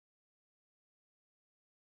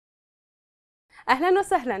أهلا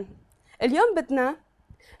وسهلا. اليوم بدنا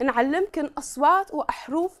نعلمكن أصوات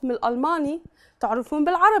وأحرف من الألماني تعرفون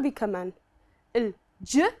بالعربي كمان.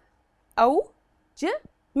 الج أو ج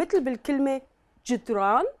مثل بالكلمة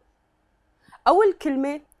جدران أو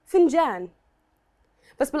الكلمة فنجان،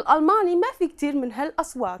 بس بالألماني ما في كتير من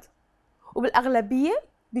هالأصوات، وبالأغلبية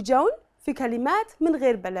بيجون في كلمات من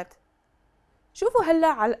غير بلد. شوفوا هلا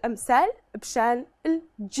على الأمثال بشان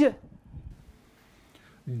الج.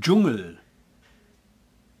 Dschungel,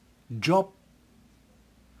 Job,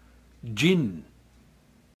 Gin,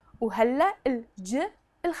 وهلا الج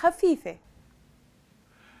الخفيفة.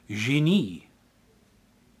 Genie,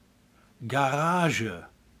 Garage,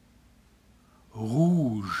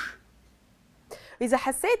 Rouge. إذا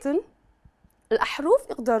حسيتن الأحرف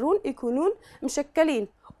يقدرون يكونون مشكلين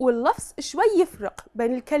واللفظ شوي يفرق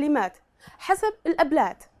بين الكلمات حسب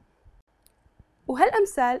الأبلاد،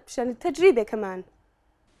 وهالأمثال مشان التجربة كمان.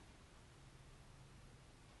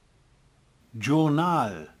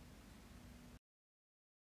 Journal,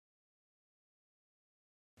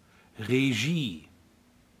 Regie,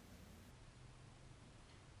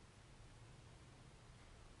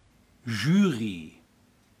 Jury,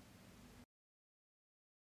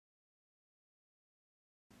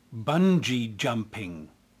 Bungee Jumping.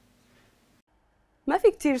 ما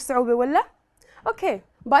في كتير صعوبة ولا؟ أوكي،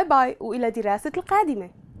 باي باي وإلى دراسة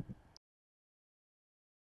القادمة.